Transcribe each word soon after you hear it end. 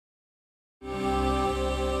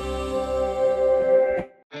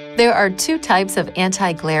There are two types of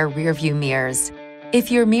anti-glare rearview mirrors.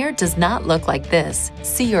 If your mirror does not look like this,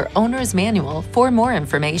 see your owner's manual for more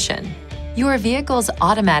information. Your vehicle's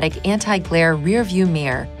automatic anti-glare rearview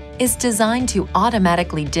mirror is designed to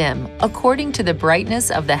automatically dim according to the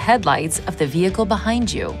brightness of the headlights of the vehicle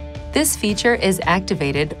behind you. This feature is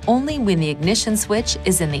activated only when the ignition switch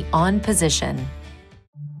is in the on position.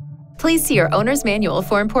 Please see your owner's manual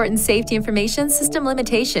for important safety information, system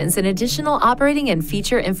limitations, and additional operating and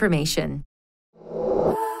feature information.